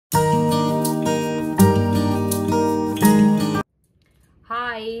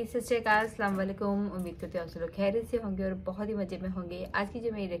हाय सत श्री अकाल अस्सलाम वालेकुम। उम्मीद करते हैं आप सब लोग खैरियत से होंगे और बहुत ही मज़े में होंगे। आज की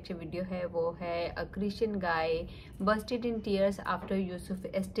जो मेरी लेक्चर वीडियो है वो है a Christian guy Busted in tears after Yusuf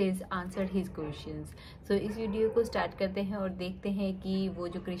एस्टेस answered his questions. सो इस वीडियो को स्टार्ट करते हैं और देखते हैं कि वो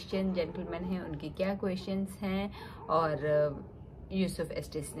जो क्रिश्चियन जेंटलमैन हैं उनके क्या क्वेश्चंस हैं और यूसुफ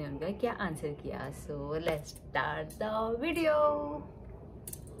एस्टेस ने उनका क्या आंसर किया। So let's start the video.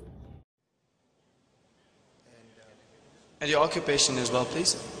 And your occupation as well,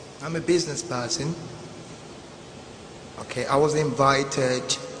 please? I'm a business person. Okay, I was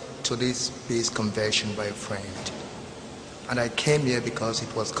invited to this peace convention by a friend. And I came here because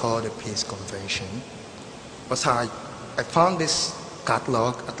it was called a peace convention. But I found this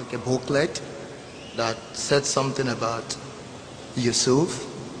catalog, like a booklet, that said something about Yusuf.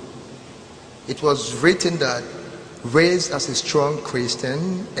 It was written that raised as a strong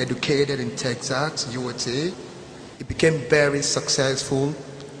Christian, educated in Texas, USA, he became very successful,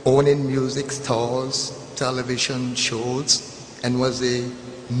 owning music stores, television shows, and was a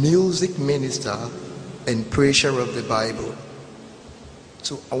music minister and preacher of the Bible.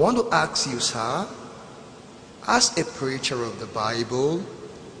 So I want to ask you, sir, as a preacher of the Bible,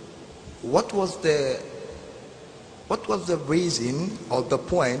 what was the reason or the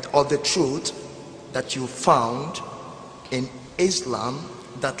point or the truth that you found in Islam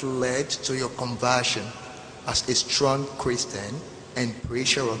that led to your conversion as a strong Christian and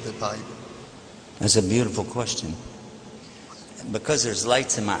preacher of the Bible? That's a beautiful question. Because there's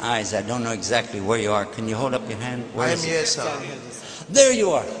lights in my eyes, I don't know exactly where you are. Can you hold up your hand? I am here, sir. There you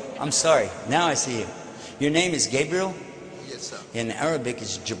are. I'm sorry. Now I see you. Your name is Gabriel? Yes, sir. In Arabic,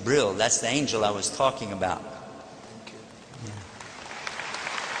 it's Jibril. That's the angel I was talking about. Thank you. Yeah.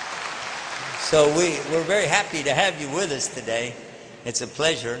 So we're very happy to have you with us today. It's a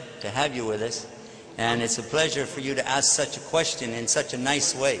pleasure to have you with us. And it's a pleasure for you to ask such a question in such a nice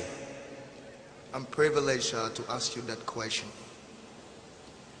way. I'm privileged to ask you that question.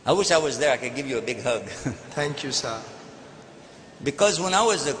 I wish I was there. I could give you a big hug. Thank you, sir. Because when I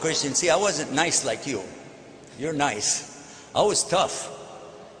was a Christian, see, I wasn't nice like you. You're nice. I was tough,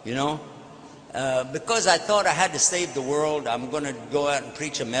 you know. Because I thought I had to save the world. I'm going to go out and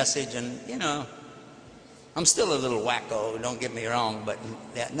preach a message. And, you know, I'm still a little wacko, don't get me wrong, but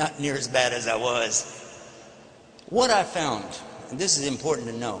not near as bad as I was. What I found, and this is important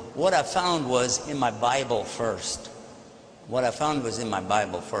to know, what I found was in my Bible first. What I found was in my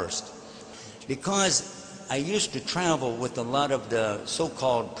Bible first. Because I used to travel with a lot of the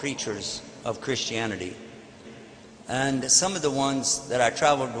so-called preachers of Christianity. And some of the ones that I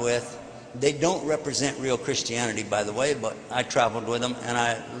traveled with, they don't represent real Christianity, by the way, but I traveled with them and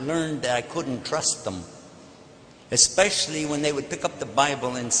I learned that I couldn't trust them. Especially when they would pick up the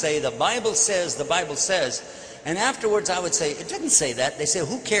Bible and say, the Bible says, and afterwards I would say, it didn't say that. They say,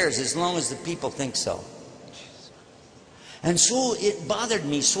 who cares as long as the people think so? And so it bothered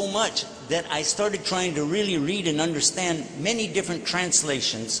me so much that I started trying to really read and understand many different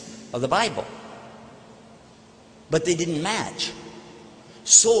translations of the Bible. But they didn't match.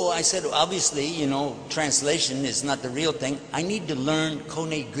 So I said, obviously, you know, translation is not the real thing. I need to learn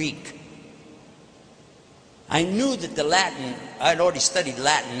Koine Greek. I knew that the Latin, I'd already studied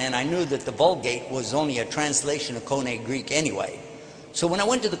Latin, and I knew that the Vulgate was only a translation of Koine Greek anyway. So when I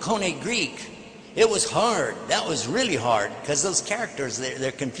went to the Koine Greek, it was hard. That was really hard, because those characters,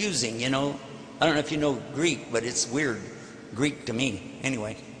 they're confusing, you know. I don't know if you know Greek, but it's weird Greek to me,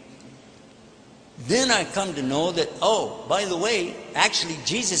 anyway. Then I come to know that, oh, by the way, actually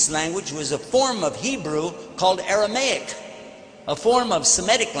Jesus' language was a form of Hebrew called Aramaic, a form of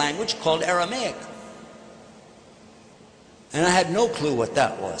Semitic language called Aramaic. And I had no clue what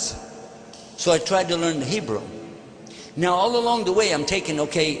that was. So I tried to learn the Hebrew. Now, all along the way, I'm taking,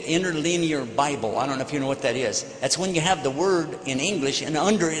 okay, interlinear Bible. I don't know if you know what that is. That's when you have the word in English, and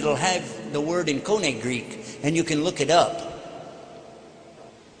under it'll have the word in Koine Greek, and you can look it up.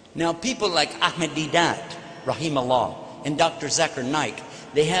 Now, people like Ahmed Deedat, Rahimahullah, and Dr. Zakir Naik,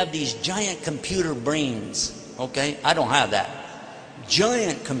 they have these giant computer brains, okay? I don't have that.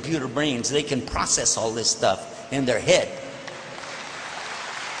 Giant computer brains. They can process all this stuff in their head.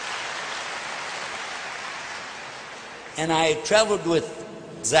 And I traveled with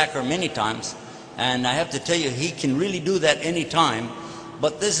Zakir many times, and I have to tell you, he can really do that any time,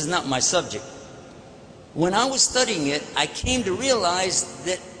 but this is not my subject. When I was studying it, I came to realize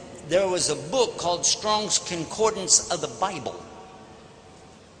that there was a book called Strong's Concordance of the Bible.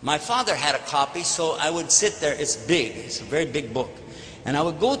 My father had a copy, so I would sit there. It's big. It's a very big book. And I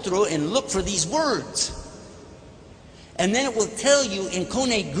would go through and look for these words. And then it will tell you in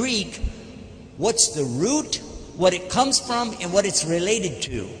Koine Greek what's the root, what it comes from and what it's related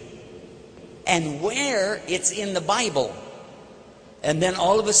to, and where it's in the Bible. And then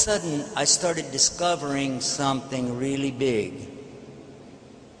all of a sudden, I started discovering something really big.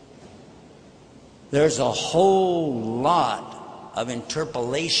 There's a whole lot of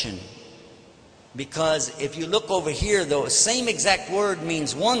interpolation. Because if you look over here, the same exact word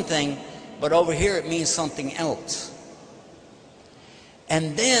means one thing, but over here it means something else.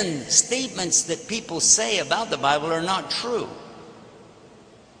 And then statements that people say about the Bible are not true.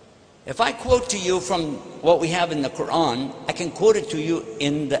 If I quote to you from what we have in the Quran, I can quote it to you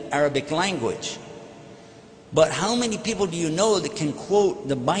in the Arabic language. But how many people do you know that can quote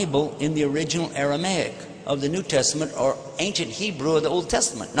the Bible in the original Aramaic of the New Testament or ancient Hebrew of the Old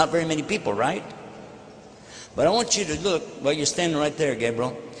Testament? Not very many people, right? But I want you to look, while you're standing right there,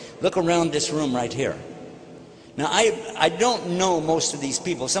 Gabriel, look around this room right here. Now, I don't know most of these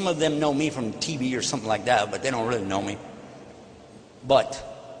people. Some of them know me from TV or something like that, but they don't really know me. But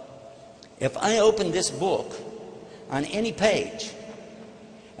if I open this book on any page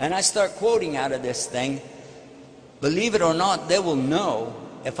and I start quoting out of this thing, believe it or not, they will know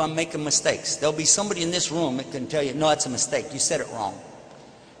if I'm making mistakes. There'll be somebody in this room that can tell you, no, that's a mistake. You said it wrong.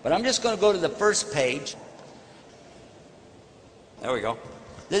 But I'm just going to go to the first page. There we go.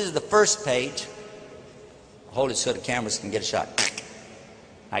 This is the first page. Hold it so the cameras can get a shot.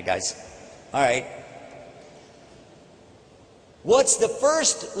 Hi, guys. All right. What's the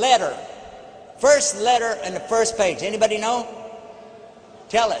first letter? First letter in the first page. Anybody know?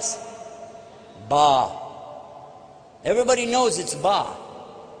 Tell us. Ba. Everybody knows it's Ba.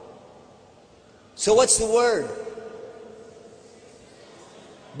 So what's the word?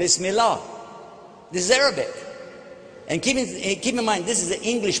 Bismillah. This is Arabic. And keep in mind, this is an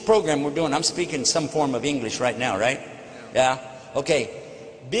English program we're doing. I'm speaking some form of English right now, right? Yeah? Okay.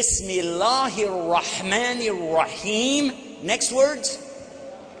 Bismillahir Rahmanir Rahim. Next words.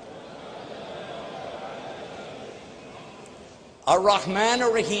 Ar-Rahman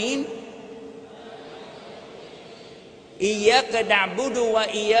Ar-Rahim. Iyaka na'budu wa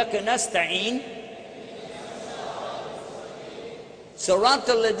iyaka nasta'in.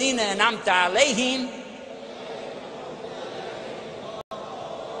 Siratal ladina an'amta alayhim.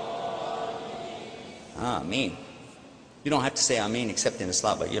 Ameen. You don't have to say Ameen except in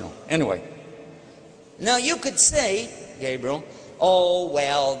Islam, but you know. Anyway. Now you could say, Gabriel, oh,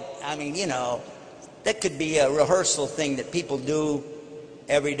 well, I mean, you know, that could be a rehearsal thing that people do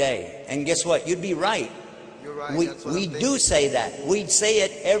every day. And guess what? You'd be right. You're right. We do say that. We'd say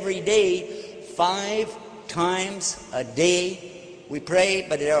it every day, 5 times a day. We pray,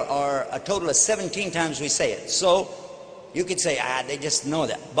 but there are a total of 17 times we say it. So you could say, they just know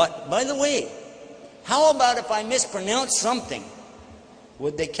that. But by the way, how about if I mispronounce something?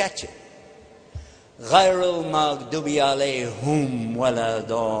 Would they catch it? غَيْرُ الْمَغْضُوبِ عَلَيْهِمْ وَلَا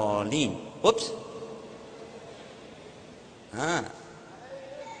ضَالِّينَ. Whoops. Huh?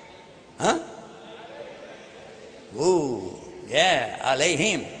 Ooh, yeah,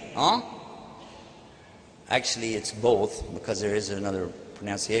 alayhim. Huh? Actually, it's both because there is another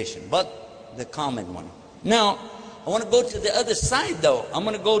pronunciation, but the common one. Now, I want to go to the other side though. I'm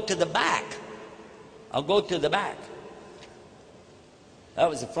going to go to the back. I'll go to the back. That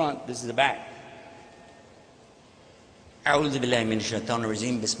was the front, this is the back. أعوذ بالله من الشيطان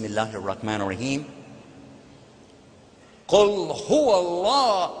الرجيم بسم الله الرحمن الرحيم قل هو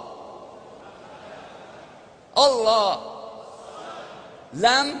الله الله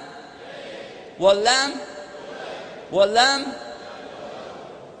لم ولم ولم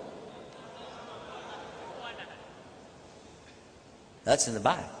That's in the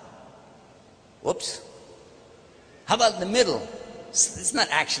back. Whoops. How about the middle? It's not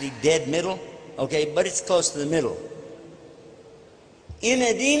actually dead middle, okay, but it's close to the middle.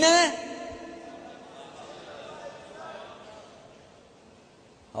 Inadina.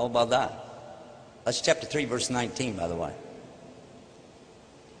 How about that? That's chapter 3, verse 19, by the way.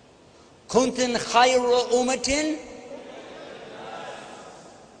 Kuntin khayra umatin.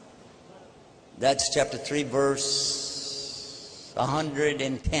 That's chapter 3, verse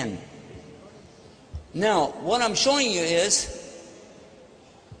 110. Now, what I'm showing you is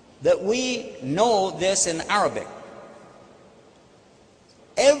that we know this in Arabic.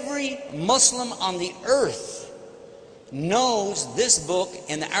 Every Muslim on the earth knows this book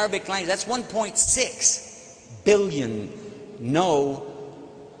in the Arabic language. That's 1.6 billion know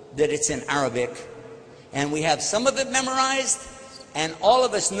that it's in Arabic. And we have some of it memorized, and all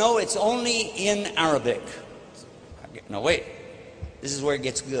of us know it's only in Arabic. No, wait. This is where it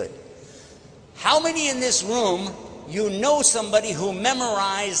gets good. How many in this room, you know somebody who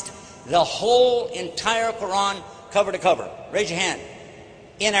memorized the whole entire Quran cover to cover? Raise your hand.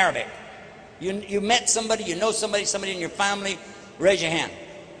 In Arabic. You met somebody, you know somebody, somebody in your family, raise your hand.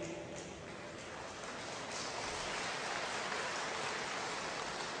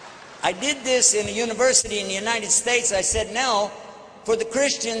 I did this in a university in the United States. I said, now, for the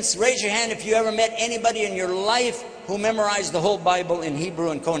Christians, raise your hand if you ever met anybody in your life who memorized the whole Bible in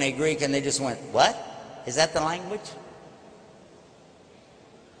Hebrew and Koine Greek, and they just went, what? Is that the language?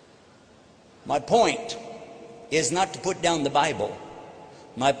 My point is not to put down the Bible.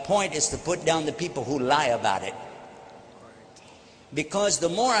 My point is to put down the people who lie about it. Because the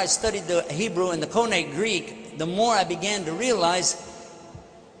more I studied the Hebrew and the Koine Greek, the more I began to realize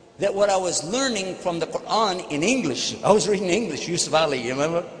that what I was learning from the Quran in English, I was reading English, Yusuf Ali, you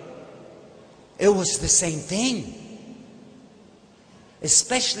remember? It was the same thing.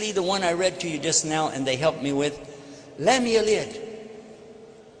 Especially the one I read to you just now and they helped me with, Lam yalid,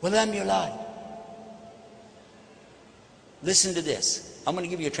 wa lam yulad. Listen to this. I'm going to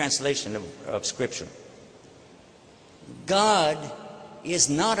give you a translation of Scripture. God is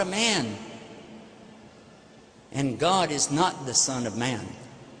not a man, and God is not the Son of Man.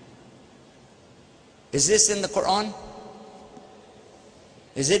 Is this in the Quran?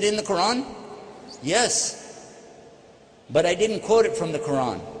 Is it in the Quran? Yes. But I didn't quote it from the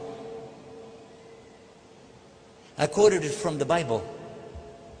Quran. I quoted it from the Bible.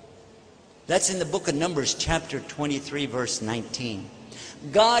 That's in the book of Numbers, chapter 23, verse 19.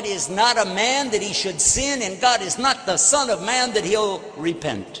 God is not a man that he should sin, and God is not the Son of Man that he'll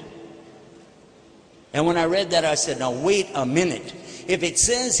repent. And when I read that, I said, now wait a minute. If it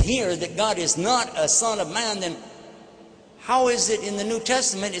says here that God is not a Son of Man, then how is it in the New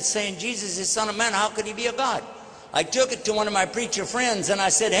Testament it's saying Jesus is Son of Man? How could he be a God? I took it to one of my preacher friends and I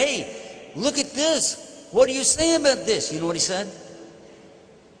said, hey, look at this. What do you say about this? You know what he said?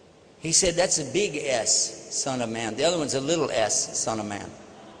 He said, that's a big S, Son of Man. The other one's a little s, Son of Man.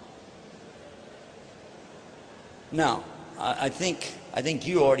 Now, I think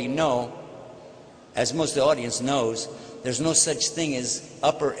you already know, as most of the audience knows, there's no such thing as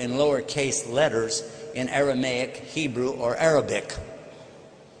upper and lower case letters in Aramaic, Hebrew, or Arabic.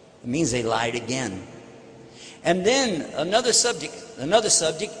 It means they lied again. And then another subject,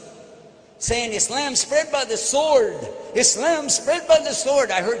 saying Islam spread by the sword. Islam spread by the sword.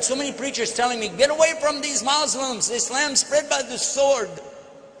 I heard so many preachers telling me, get away from these Muslims. Islam spread by the sword.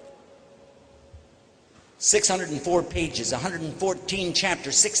 604 pages, 114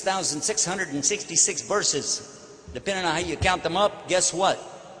 chapters, 6,666 verses. Depending on how you count them up, guess what?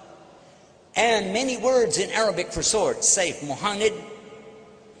 And many words in Arabic for sword. Saif, Muhammad,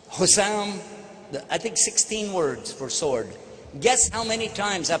 Hussam, I think 16 words for sword. Guess how many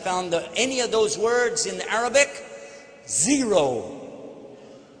times I found any of those words in the Arabic? 0.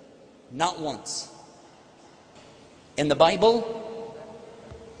 Not once. In the Bible,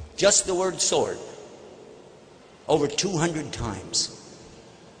 just the word sword. Over 200 times.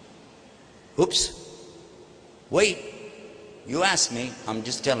 Oops. Wait. You asked me. I'm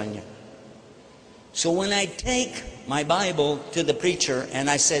just telling you. So when I take my Bible to the preacher and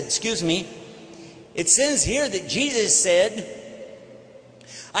I said, excuse me, it says here that Jesus said,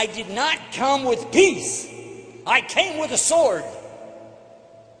 I did not come with peace. I came with a sword.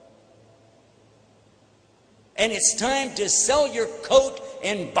 And it's time to sell your coat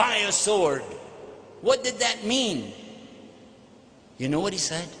and buy a sword. What did that mean? You know what he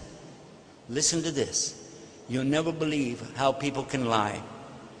said? Listen to this. You'll never believe how people can lie.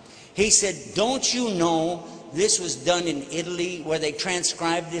 He said, don't you know this was done in Italy where they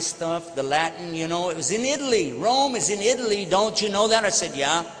transcribed this stuff, the Latin, you know, it was in Italy. Rome is in Italy. Don't you know that? I said,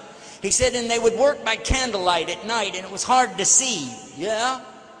 yeah. He said, and they would work by candlelight at night and it was hard to see. Yeah.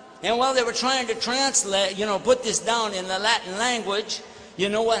 And while they were trying to translate, you know, put this down in the Latin language, you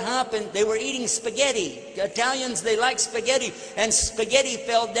know what happened? They were eating spaghetti. Italians, they like spaghetti. And spaghetti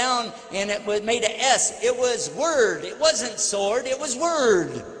fell down and it made an S. It was word. It wasn't sword. It was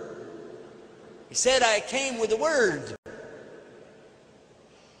word. He said, I came with a word.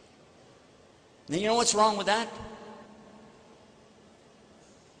 And you know what's wrong with that?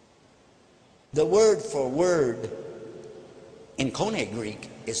 The word for word in Koine Greek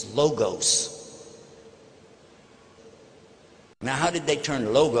is logos. Now, how did they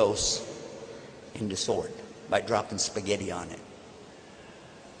turn logos into sword? By dropping spaghetti on it.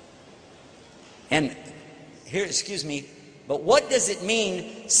 And here, excuse me, but what does it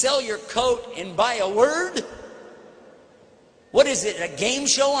mean, sell your coat and buy a word? What is it, a game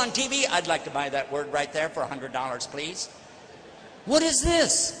show on TV? I'd like to buy that word right there for $100, please. What is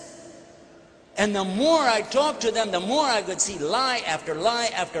this? And the more I talked to them, the more I could see lie after lie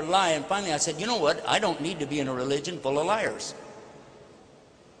after lie. And finally I said, you know what? I don't need to be in a religion full of liars.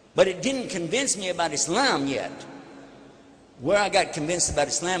 But it didn't convince me about Islam yet. Where I got convinced about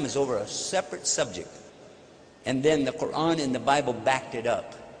Islam is over a separate subject. And then the Quran and the Bible backed it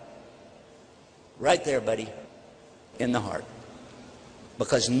up. Right there, buddy, in the heart.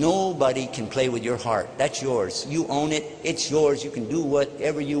 Because nobody can play with your heart. That's yours. You own it. It's yours. You can do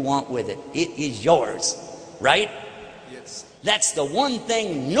whatever you want with it. It is yours. Right? Yes. That's the one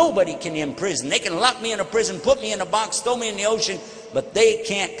thing nobody can imprison. They can lock me in a prison, put me in a box, throw me in the ocean, but they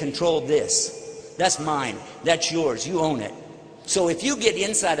can't control this. That's mine. That's yours. You own it. So if you get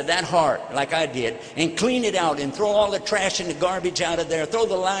inside of that heart, like I did, and clean it out and throw all the trash and the garbage out of there, throw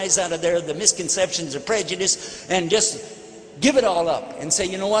the lies out of there, the misconceptions, the prejudice, and just give it all up and say,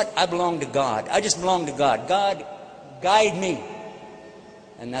 you know what? I belong to God. I just belong to God. God, guide me.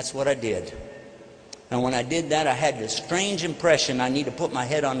 And that's what I did. And when I did that, I had this strange impression I need to put my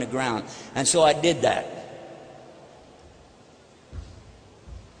head on the ground. And so I did that.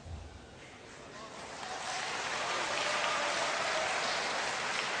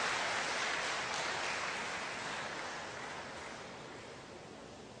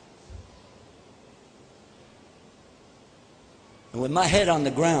 And with my head on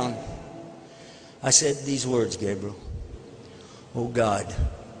the ground, I said these words, Gabriel. Oh God,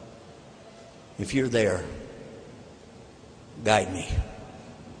 if you're there, guide me.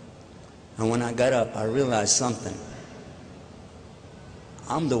 And when I got up, I realized something.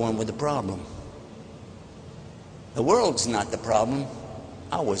 I'm the one with the problem. The world's not the problem.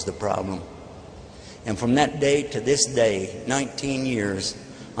 I was the problem. And from that day to this day, 19 years,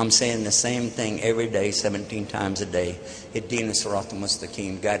 I'm saying the same thing every day, 17 times a day. Ihdina Siratal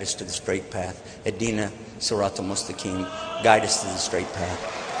Mustaqim, guide us to the straight path. Ihdina Siratal Mustaqim, guide us to the straight path.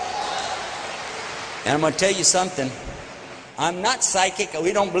 And I'm going to tell you something. I'm not psychic.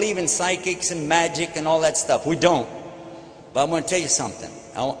 We don't believe in psychics and magic and all that stuff. We don't. But I'm going to tell you something.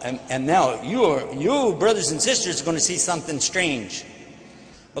 And now you brothers and sisters are going to see something strange.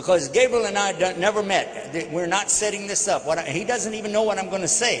 Because Gabriel and I never met. We're not setting this up. He doesn't even know what I'm going to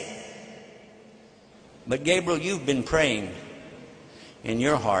say. But Gabriel, you've been praying in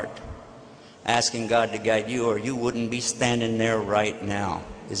your heart, asking God to guide you, or you wouldn't be standing there right now.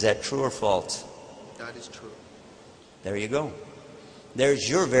 Is that true or false? That is true. There you go. There's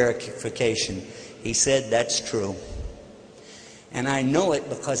your verification. He said that's true. And I know it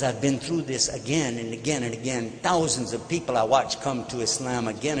because I've been through this again and again and again. Thousands of people I watch come to Islam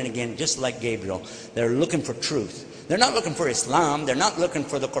again and again, just like Gabriel. They're looking for truth. They're not looking for Islam. They're not looking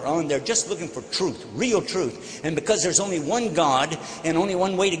for the Quran. They're just looking for truth, real truth. And because there's only one God and only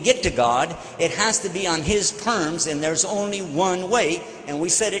one way to get to God, it has to be on His terms, and there's only one way. And we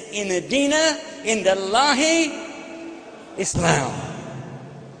said it in Adina, in the Lahi, Islam.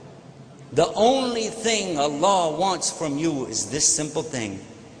 The only thing Allah wants from you is this simple thing,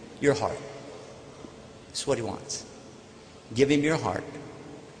 your heart. That's what He wants. Give Him your heart,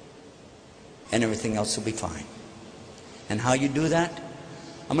 and everything else will be fine. And how you do that?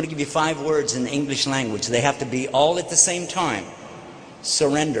 I'm going to give you 5 words in the English language. They have to be all at the same time.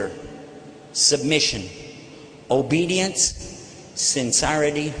 Surrender, submission, obedience,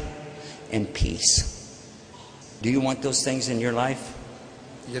 sincerity, and peace. Do you want those things in your life?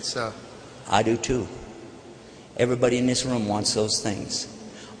 Yes, sir. I do too. Everybody in this room wants those things.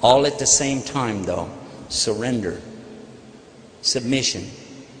 All at the same time though. Surrender, submission,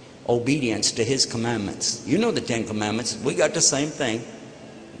 obedience to His commandments. You know the 10 commandments. We got the same thing.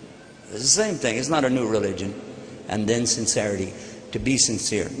 It's the same thing. It's not a new religion. And then sincerity. To be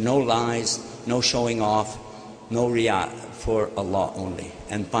sincere. No lies, no showing off, no riyah, for Allah only.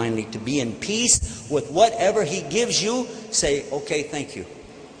 And finally, to be in peace with whatever He gives you. Say, okay, thank you.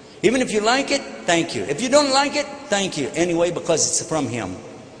 Even if you like it, thank you. If you don't like it, thank you. Anyway, because it's from Him.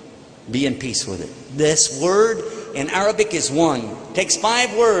 Be in peace with it. This word in Arabic is one. Takes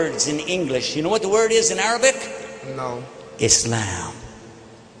 5 words in English. You know what the word is in Arabic? No. Islam.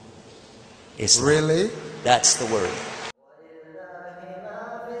 Islam. Really? That's the word.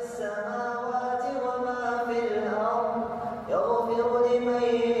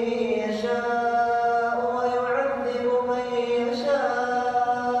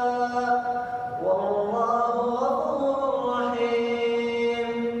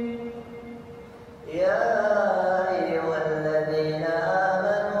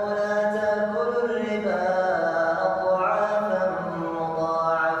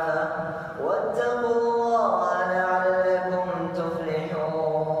 واتقوا الله لعلكم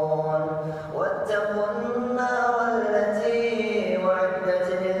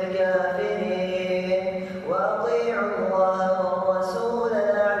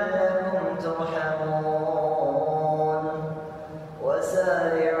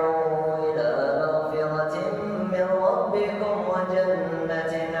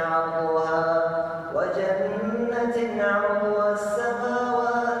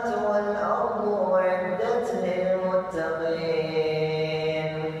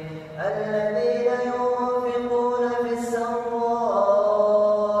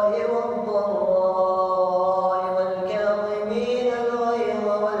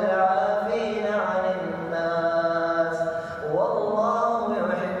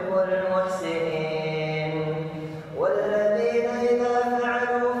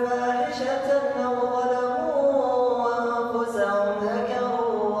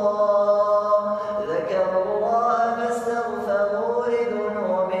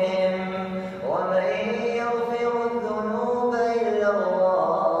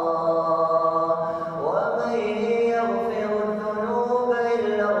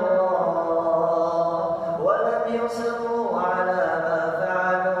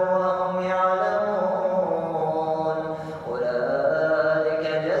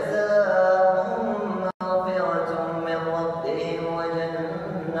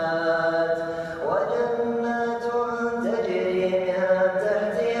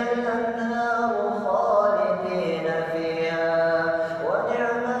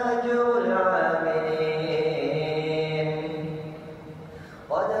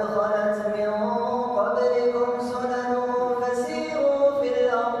قد خلت من قبلكم سنن فسيروا في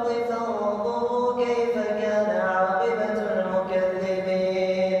الأرض فانظروا كيف كان عاقبة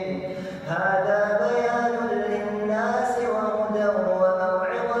المكذبين هذا بيان للناس وهدى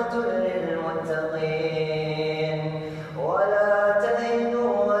وموعظة للمتقين ولا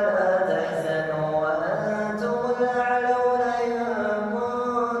تهنوا ولا تحزنوا وأنتم الأعلون إن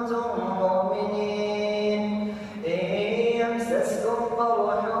كنتم مؤمنين إن يمسسكم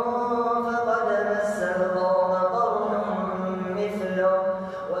قرح فقد مس القوم قرح مثله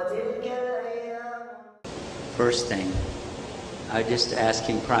وتلك الأيام. First thing, I just asked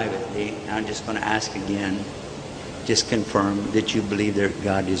him privately, and I'm just going to ask again, just confirm that you believe that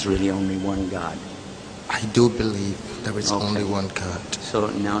God is really only one God. I do believe there is Okay. only one God. So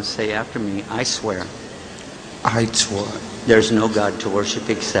now say after me, I swear I swear there's no God to worship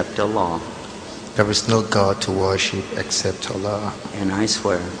except Allah. there is no God to worship except Allah. And I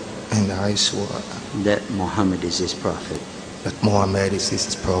swear And I swear that Muhammad is his prophet. that Muhammad is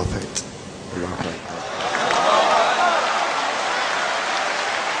his prophet. Allahu Akbar.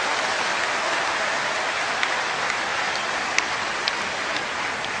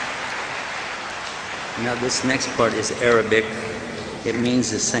 Now this next part is Arabic. It means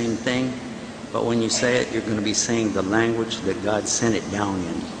the same thing, but when you say it, you're going to be saying the language that God sent it down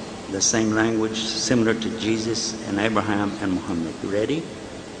in. The same language similar to Jesus and Abraham and Muhammad. You ready?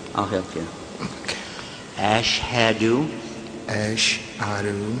 I'll help you. Ashhadu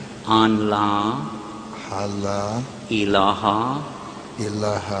Ashhadu an la Allah ilaha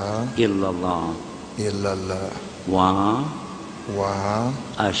ilaha illallah illallah wa wa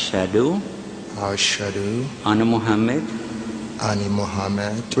ashhadu ashhadu anna Muhammad anna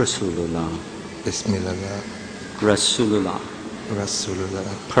Muhammad Rasulullah. Bismillah Rasulullah. Rasulullah.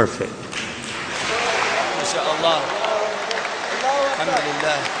 Perfect. MashaAllah.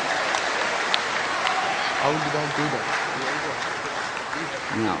 Alhamdulillah. How did I do that?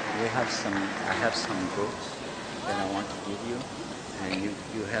 Now I have some books that I want to give you, and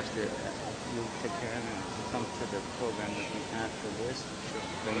you have to you take care of them. Come to the program with me after this.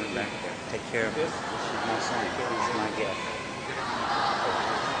 Bring it back there. Take care of it. This is my son. He's my gift.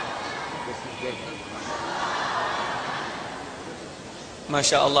 This is good.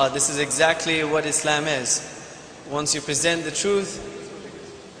 MashaAllah, this is exactly what Islam is. Once you present the truth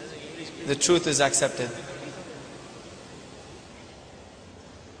is accepted.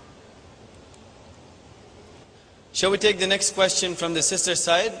 Shall we take the next question from the sister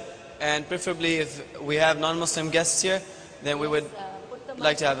side? And preferably if we have non-Muslim guests here, then we would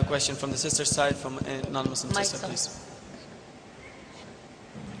like to have a question from the sister side from a non-Muslim sister, please.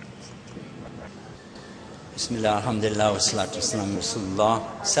 Bismillah, alhamdulillah, wa salatu wassalamu rasulullah.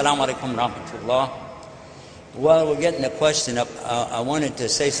 Assalamu alaikum rahmatullah. While we're getting the question up, I wanted to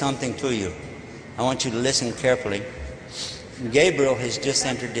say something to you. I want you to listen carefully. Gabriel has just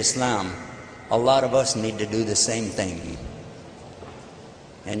entered Islam. A lot of us need to do the same thing.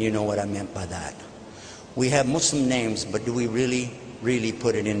 And you know what I meant by that. We have Muslim names, but do we really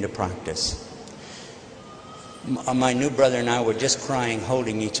put it into practice? My new brother and I were just crying,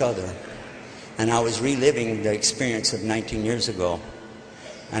 holding each other. And I was reliving the experience of 19 years ago.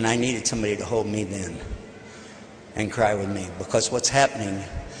 And I needed somebody to hold me then and cry with me. Because what's happening,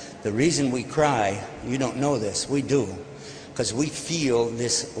 the reason we cry, you don't know this, we do. Because we feel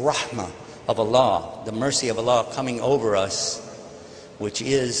this rahmah of Allah, the mercy of Allah coming over us, which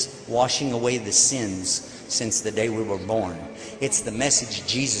is washing away the sins since the day we were born. It's the message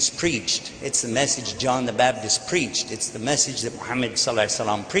Jesus preached. It's the message John the Baptist preached. It's the message that Muhammad sallallahu alaihi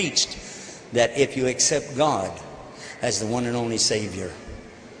wasallam preached, that if you accept God as the one and only Savior,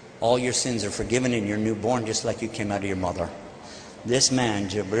 all your sins are forgiven and you're newborn just like you came out of your mother. This man,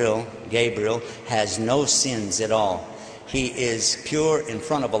 Gabriel, has no sins at all. He is pure in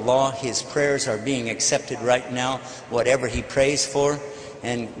front of Allah. His prayers are being accepted right now, whatever he prays for.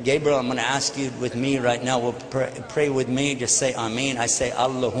 And Gabriel, I'm going to ask you with me right now, will pray with me, just say Ameen. I say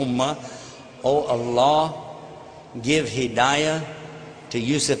Allahumma, oh Allah, give hidayah to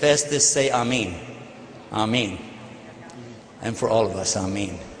Yusuf Estes, say Ameen. Ameen. And for all of us,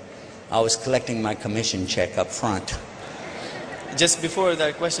 Ameen. I was collecting my commission check up front. Just before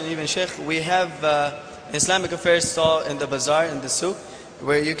that question, even Sheikh, we have Islamic Affairs stall in the bazaar, in the souk,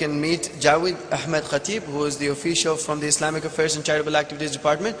 where you can meet Jawid Ahmed Khatib, who is the official from the Islamic Affairs and Charitable Activities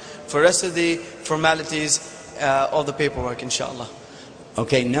Department, for the rest of the formalities of the paperwork, inshallah.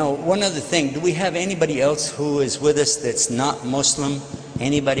 Okay, now one other thing. Do we have anybody else who is with us that's not Muslim?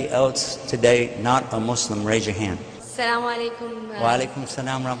 Anybody else today not a Muslim? Raise your hand. Assalamu alaikum. Wa alaikum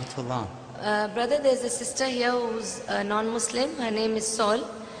salam rahmatullah. Brother, there's a sister here who's a non-Muslim. Her name is Sol.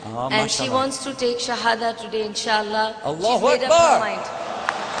 Oh, And she mashallah. wants to take Shahada today, inshallah. Allahu She's made up Akbar. her mind.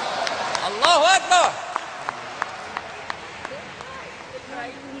 Allahu Akbar.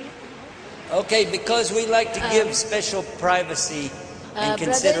 Okay, because we like to give special privacy and brother,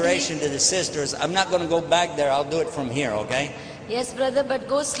 consideration to the sisters, I'm not going to go back there. I'll do it from here, okay? Yes, brother, but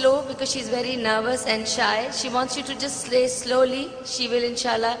go slow because she's very nervous and shy. She wants you to just say slowly. She will,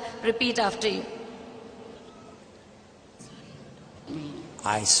 inshallah, repeat after you.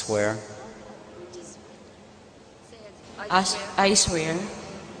 I swear I swear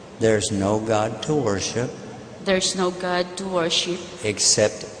there's no God to worship there's no God to worship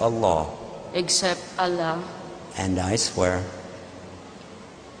except Allah. except Allah, And I swear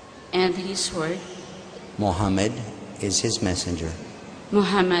and His word, Muhammad is His messenger.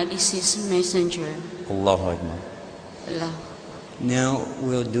 Muhammad is His messenger. Allahu Akbar. Allah. Now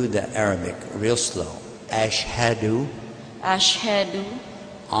we'll do the Arabic real slow. Ashhadu Ashhadu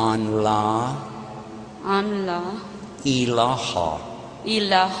an la an la ilaha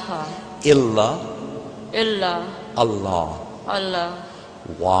ilaha illa illa Allah Allah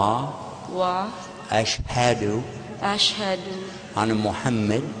wa wa ashhadu ashhadu anna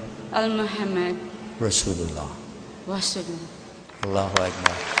Muhammad al-Muhammad Rasulullah. Rasulullah. Allahu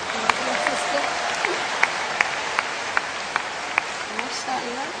Akbar.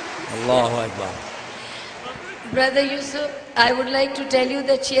 Allahu Akbar. Brother Yusuf, I would like to tell you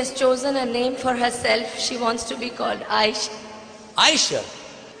that she has chosen a name for herself. She wants to be called Aisha. Aisha,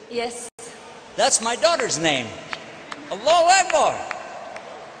 Yes. that's my daughter's name. Allahu Akbar.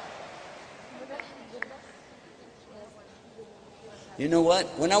 You know what?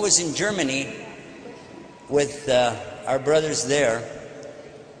 When I was in Germany with our brothers there,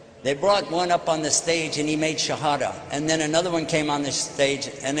 they brought one up on the stage and he made Shahada. And then another one came on the stage,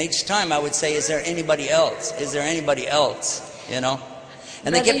 and each time I would say, is there anybody else? Is there anybody else? You know?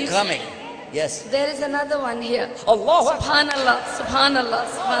 And they Brother kept Yusuf, coming. Yes. There is another one here. Allahu Akbar. Subhanallah, Subhanallah,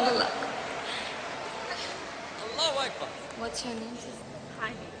 Subhanallah. Allahu Akbar. What's your name?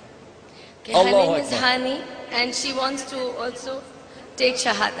 Hani. Okay, Allahu her name is Akbar. Hani, and she wants to also take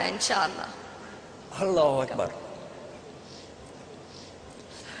Shahada, inshallah. Allahu Akbar.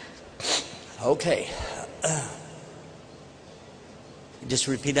 Okay. Just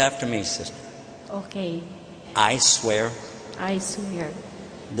repeat after me, sister. Okay, I swear I swear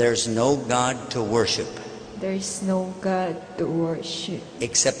there's no God to worship there is no God to worship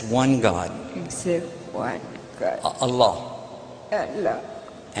except one God, except one God, Allah. Allah.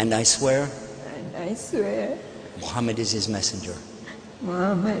 And I swear And I swear Muhammad is His messenger.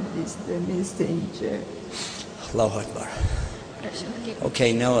 Muhammad is the messenger. Allahu Akbar.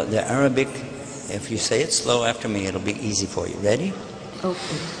 Okay, now the Arabic, if you say it slow after me, it'll be easy for you. Ready?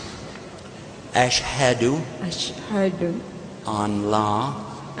 Okay. Ashhadu Ashhadu an la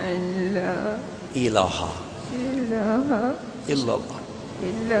an la ilaha ilaha illallah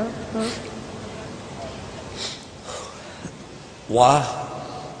illallah wa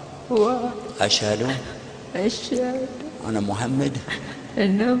wa ashhadu ashhadu anna Muhammad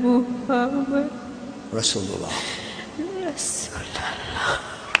anna Muhammad Rasulullah. Rasulullah.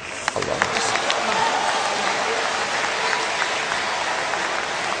 Allah.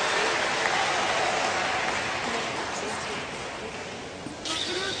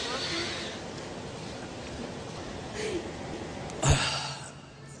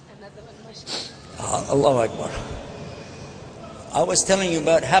 Allahu Akbar. I was telling you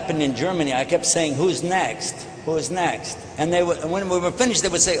about happened in Germany. I kept saying, who's next? Who's next? And they would, when we were finished, they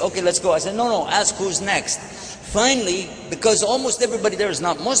would say, okay, let's go. I said, no, ask who's next. Finally, because almost everybody there is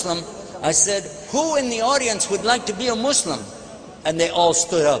not Muslim, I said, who in the audience would like to be a Muslim? And they all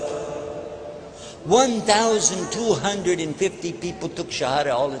stood up. 1,250 people took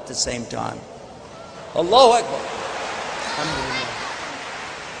Shahada all at the same time. Allahu Akbar.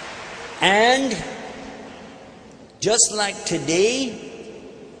 And just like today,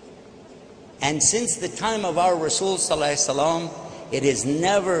 and since the time of our Rasul Sallallahu Alaihi Wasallam, it has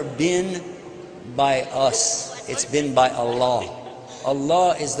never been by us. It's been by Allah.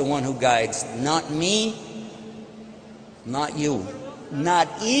 Allah is the one who guides, not me, not you, not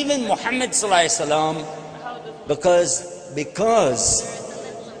even Muhammad Sallallahu Alaihi Wasallam, because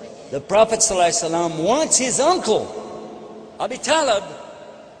the Prophet Sallallahu Alaihi Wasallam wants his uncle, Abi Talib,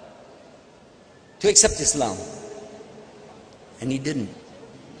 to accept Islam. And he didn't.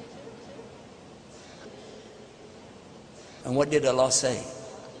 And what did Allah say?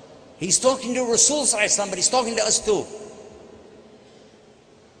 He's talking to Rasul Sallallahu Alaihi Wasallam, but he's talking to us too.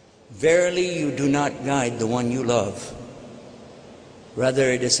 Verily you do not guide the one you love.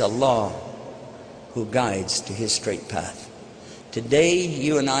 Rather it is Allah who guides to his straight path. Today,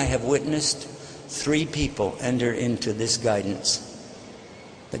 you and I have witnessed 3 people enter into this guidance,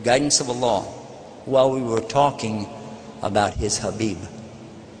 the guidance of Allah, while we were talking about his Habib,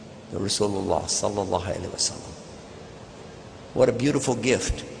 the Rasulullah sallallahu alaihi wasallam. What a beautiful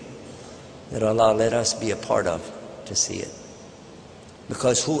gift that Allah let us be a part of to see it.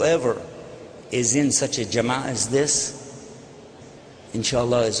 Because whoever is in such a jama'ah as this,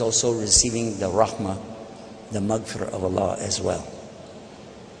 inshallah, is also receiving the rahmah, the maghfirah of Allah as well.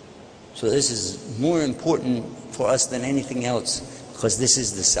 So this is more important for us than anything else, because this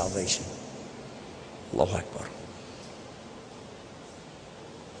is the salvation. Allahu Akbar.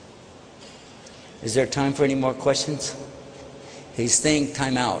 Is there time for any more questions? He's saying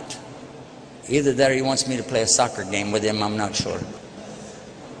time out. Either that or he wants me to play a soccer game with him, I'm not sure.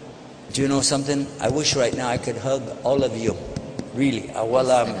 Do you know something? I wish right now I could hug all of you. Really.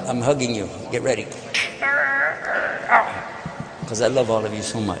 Well, I'm hugging you. Get ready. Because I love all of you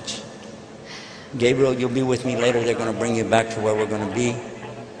so much. Gabriel, you'll be with me later. They're going to bring you back to where we're going to be.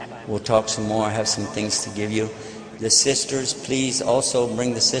 We'll talk some more. I have some things to give you. The sisters, please also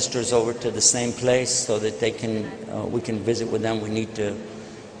bring the sisters over to the same place so that they can, we can visit with them. We need to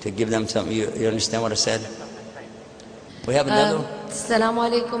give them something. You understand what I said? We have another one. Assalamu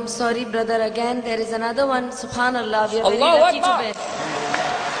alaikum. Sorry, brother, again. There is another one. Subhanallah. We are very lucky to be.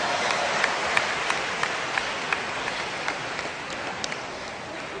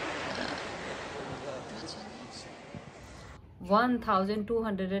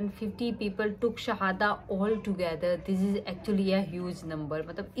 1250 people took shahada all together. This is actually a huge number.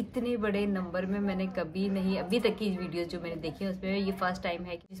 मतलब इतने बड़े number में मैंने कभी नहीं, अभी तक की वीडियोस जो मैंने देखी है उसमें ये फर्स्ट टाइम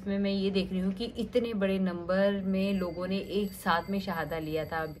है जिसमें मैं ये देख रही हूँ कि इतने बड़े नंबर में लोगों ने एक साथ में शहादा लिया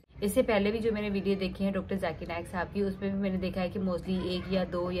था। इससे पहले भी जो मैंने वीडियो देखी है डॉक्टर जाकिर नायक साहब की, उसमें भी मैंने देखा है कि मोस्टली 1 या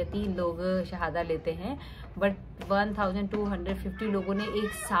 2 या 3 लोग शहादा लेते हैं, बट 1250 लोगों ने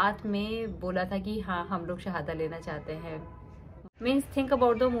एक साथ में बोला था कि हाँ हम लोग शहादा लेना चाहते हैं। Means think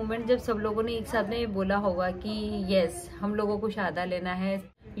about the moment जब सब लोगों ने एक साथ में बोला होगा कि यस हम लोगों को शहादा लेना है।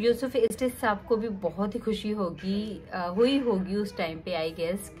 यूसुफ एस्टेस साहब को भी बहुत ही खुशी हुई होगी उस टाइम पे, आई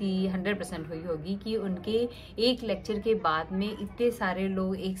गेस कि 100% हुई होगी कि उनके एक लेक्चर के बाद में इतने सारे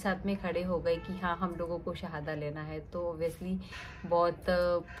लोग एक साथ में खड़े हो गए कि हाँ हम लोगों को शहादा लेना है। तो ऑब्वियसली बहुत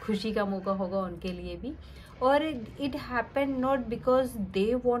खुशी का मौका होगा उनके लिए भी। और it happened not because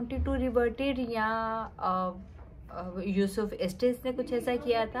they wanted to reverted या यूसुफ एस्टेस ने कुछ ऐसा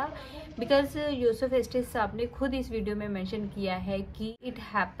किया था, बिकॉज यूसुफ एस्टेस साहब ने खुद इस वीडियो में मेंशन किया है कि it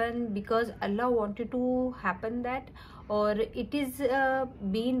happen because Allah wanted to happen that, और it is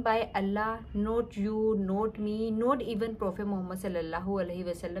been by Allah, not you, not me, not even prophet Mohammad सल्लल्लाहु अलैहि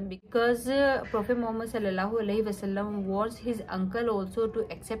वसल्लम, बिकॉज प्रोफेट मोहम्मद सल्लल्लाहु अलैहि वसल्लम wants his uncle also to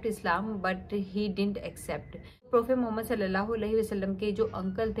accept Islam but he didn't accept. Prophet Mohammad सल्लल्लाहु अलैहि वसल्लम के जो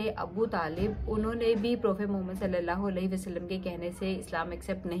अंकल थे अबू तालिब, उन्होंने भी प्रोफेट मोहम्मद सल्लल्लाहु अलैहि वसल्लम के कहने से इस्लाम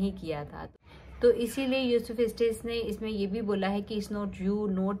एक्सेप्ट नहीं किया था। तो इसीलिए यूसुफ एस्टेस ने इसमें ये भी बोला है कि it's not you,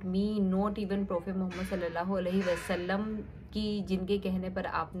 not me, not even prophet Mohammad सल्लल्लाहु अलैहि वसल्लम की जिनके कहने पर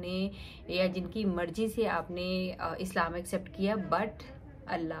आपने या जिनकी मर्जी से आपने इस्लाम एक्सेप्ट किया, बट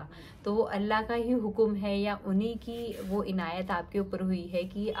अल्लाह। तो वो अल्लाह का ही हुक्म है या उन्हीं की वो इनायत आपके ऊपर हुई है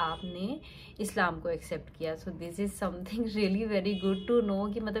कि आपने इस्लाम को एक्सेप्ट किया। So this is something really very good to know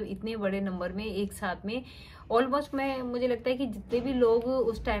कि मतलब इतने बड़े नंबर में एक साथ में ऑलमोस्ट मुझे लगता है कि जितने भी लोग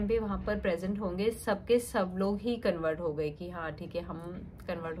उस टाइम पे वहाँ पर प्रेजेंट होंगे सबके सब लोग ही कन्वर्ट हो गए कि हाँ ठीक है हम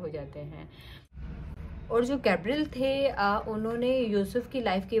कन्वर्ट हो जाते हैं। और जो गैब्रियल थे उन्होंने यूसुफ की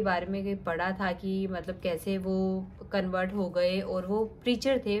लाइफ के बारे में पढ़ा था कि मतलब कैसे वो कन्वर्ट हो गए, और वो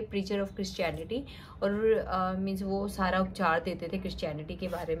प्रीचर थे, प्रीचर ऑफ क्रिश्चियनिटी, और मीन्स वो सारा उपचार देते थे क्रिश्चियनिटी के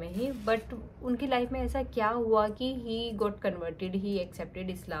बारे में ही। बट उनकी लाइफ में ऐसा क्या हुआ कि he got converted, he accepted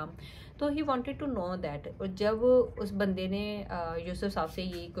इस्लाम, तो he wanted to know that. और जब उस बंदे ने यूसुफ साहब से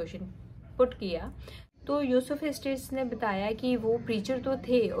ये क्वेश्चन पुट किया तो यूसुफ एस्टेस ने बताया कि वो प्रीचर तो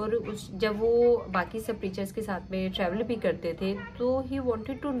थे, और जब वो बाकी सब प्रीचर्स के साथ में ट्रैवल भी करते थे तो ही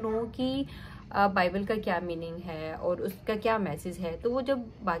वांटेड टू नो कि बाइबल का क्या मीनिंग है और उसका क्या मैसेज है। तो वो जब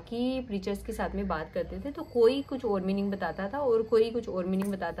बाकी प्रीचर्स के साथ में बात करते थे तो कोई कुछ और मीनिंग बताता था और कोई कुछ और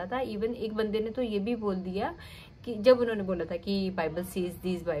मीनिंग बताता था। इवन एक बंदे ने तो ये भी बोल दिया कि जब उन्होंने बोला था कि Bible seize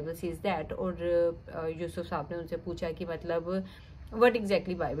this, Bible seize that, और यूसुफ साहब ने उनसे पूछा कि मतलब व्हाट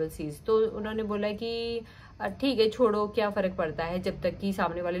एग्जैक्टली बाइबल सीज, तो उन्होंने बोला कि ठीक है छोड़ो, क्या फ़र्क पड़ता है, जब तक कि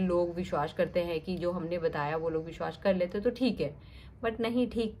सामने वाले लोग विश्वास करते हैं कि जो हमने बताया वो लोग विश्वास कर लेते तो ठीक है। बट नहीं,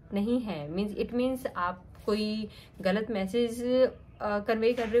 ठीक नहीं है। इट मीन्स आप कोई गलत मैसेज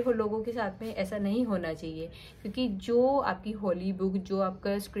कन्वे कर रहे हो लोगों के साथ में, ऐसा नहीं होना चाहिए। क्योंकि जो आपकी होली बुक, जो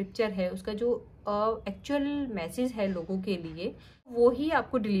आपका स्क्रिप्चर है, उसका जो एक्चुअल मैसेज है लोगों के लिए वो ही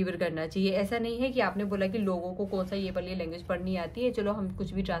आपको डिलीवर करना चाहिए। ऐसा नहीं है कि आपने बोला कि लोगों को कौन सा ये वाली लैंग्वेज पढ़नी आती है, चलो हम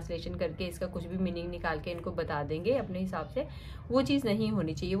कुछ भी ट्रांसलेशन करके इसका कुछ भी मीनिंग निकाल के इनको बता देंगे अपने हिसाब से। वो चीज़ नहीं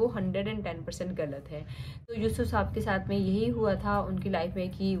होनी चाहिए, वो 110% गलत है। तो यूसुफ साहब के साथ में यही हुआ था उनकी लाइफ में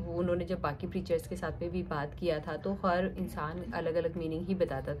कि वो उन्होंने जब बाकी प्रीचर्स के साथ में भी बात किया था तो हर इंसान अलग अलग मीनिंग ही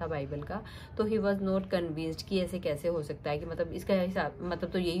बताता था बाइबल का। तो ही वॉज नॉट कन्विंस्ड कि ऐसे कैसे हो सकता है, कि मतलब इसका हिसाब मतलब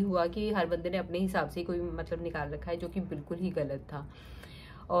तो यही हुआ कि हर बंदे ने अपने हिसाब से कोई मतलब निकाल रखा है, जो कि बिल्कुल ही गलत था।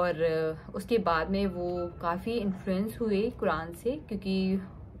 और उसके बाद में वो काफ़ी इन्फ्लुएंस हुए कुरान से, क्योंकि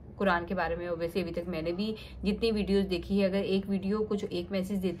कुरान के बारे में वैसे अभी तक मैंने भी जितनी वीडियोस देखी है, अगर एक वीडियो कुछ एक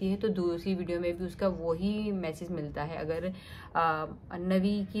मैसेज देती है तो दूसरी वीडियो में भी उसका वही मैसेज मिलता है। अगर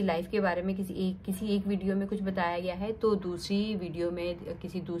नबी की लाइफ के बारे में किसी एक वीडियो में कुछ बताया गया है तो दूसरी वीडियो में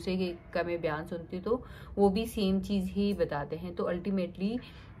किसी दूसरे का मैं बयान सुनती हूँ तो वो भी सेम चीज़ ही बताते हैं। तो अल्टीमेटली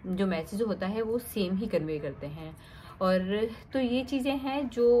जो मैसेज होता है वो सेम ही कन्वे करते हैं। और तो ये चीज़ें हैं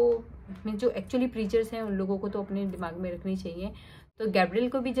जो एक्चुअली प्रीचर्स हैं उन लोगों को तो अपने दिमाग में रखनी चाहिए। तो गैब्रियल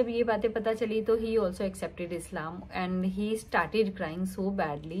को भी जब ये बातें पता चली तो he also accepted Islam and he started crying so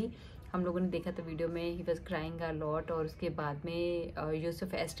badly. हम लोगों ने देखा था वीडियो में, he was crying a lot. और उसके बाद में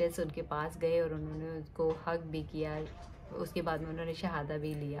यूसुफ एस्टेस उनके पास गए और उन्होंने उसको हक भी किया। उसके बाद में उन्होंने शहादा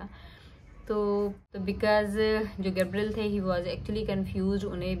भी लिया। तो बिकॉज जो गैब्रियल थे ही वॉज एक्चुअली कन्फ्यूज,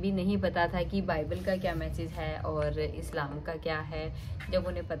 उन्हें भी नहीं पता था कि बाइबल का क्या मैसेज है और इस्लाम का क्या है। जब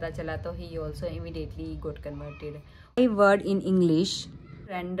उन्हें पता चला तो he also immediately got converted. 5 word in English: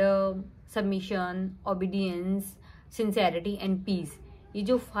 फ्रेंडम, submission, obedience, sincerity and piece. ये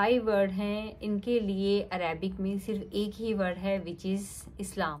जो 5 वर्ड हैं इनके लिए अरेबिक में सिर्फ एक ही वर्ड है which is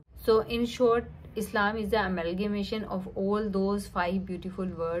Islam. So in short Islam is the amalgamation of all those 5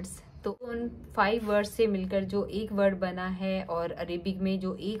 beautiful words. तो उन 5 वर्ड्स से मिलकर जो एक वर्ड बना है और अरेबिक में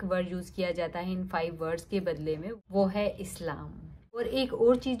जो एक वर्ड यूज़ किया जाता है इन 5 वर्ड्स के बदले में वो है इस्लाम। और एक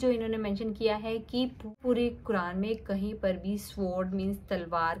और चीज़ जो इन्होंने मेंशन किया है कि पूरे कुरान में कहीं पर भी स्वॉर्ड मीन्स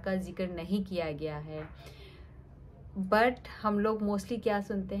तलवार का जिक्र नहीं किया गया है। बट हम लोग मोस्टली क्या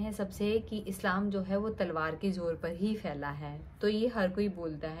सुनते हैं सबसे कि इस्लाम जो है वो तलवार के ज़ोर पर ही फैला है। तो ये हर कोई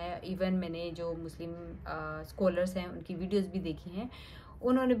बोलता है। इवन मैंने जो मुस्लिम स्कॉलर्स हैं उनकी वीडियोस भी देखी हैं,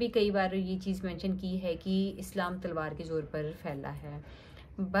 उन्होंने भी कई बार ये चीज़ मेंशन की है कि इस्लाम तलवार के ज़ोर पर फैला है।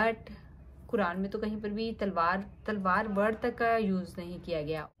 बट कुरान में तो कहीं पर भी तलवार वर्ड तक का यूज़ नहीं किया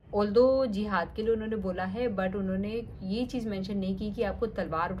गया। ऑल्दो जिहाद के लिए उन्होंने बोला है, बट उन्होंने ये चीज़ मेंशन नहीं की कि आपको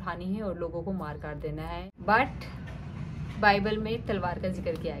तलवार उठानी है और लोगों को मार काट देना है। बट बाइबल में तलवार का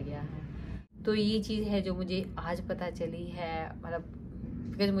जिक्र किया गया है। तो ये चीज़ है जो मुझे आज पता चली है। मतलब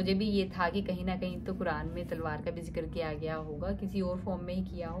बिकॉज मुझे भी ये था कि कहीं ना कहीं तो कुरान में तलवार का भी जिक्र किया गया होगा, किसी और फॉर्म में ही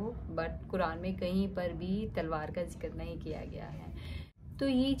किया हो, बट कुरान में कहीं पर भी तलवार का जिक्र नहीं किया गया है। तो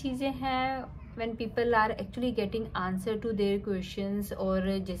ये चीज़ें हैं when people are actually getting answer to their questions.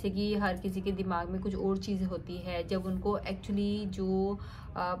 और जैसे कि हर किसी के दिमाग में कुछ और चीज़ होती है, जब उनको एक्चुअली जो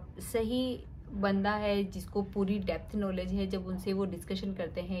सही बंदा है जिसको पूरी डेप्थ नॉलेज है, जब उनसे वो डिस्कशन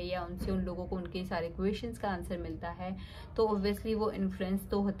करते हैं या उनसे उन लोगों को उनके सारे क्वेश्चंस का आंसर मिलता है तो ऑब्वियसली वो इन्फ्लुएंस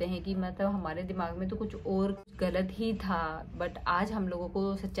तो होते हैं कि मतलब हमारे दिमाग में तो कुछ और गलत ही था, बट आज हम लोगों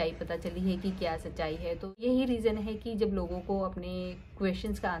को सच्चाई पता चली है कि क्या सच्चाई है। तो यही रीज़न है कि जब लोगों को अपने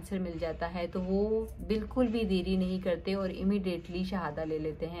क्वेश्चंस का आंसर मिल जाता है तो वो बिल्कुल भी देरी नहीं करते और इमीडिएटली शहादा ले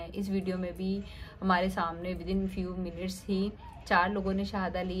लेते हैं। इस वीडियो में भी हमारे सामने विद इन फ्यू मिनट्स ही 4 लोगों ने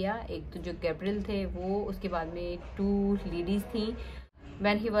शहादा लिया। एक तो जो गैब्रियल थे वो, उसके बाद में 2 लेडीज़ थी।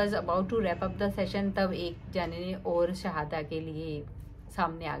 When he was about to wrap up the session तब एक जाने ने और शहादा के लिए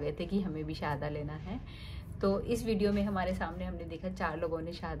सामने आ गए थे कि हमें भी शहादा लेना है। तो इस वीडियो में हमारे सामने हमने देखा 4 लोगों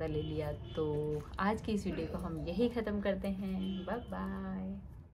ने शहादा ले लिया। तो आज की इस वीडियो को हम यही ख़त्म करते हैं। Bye bye.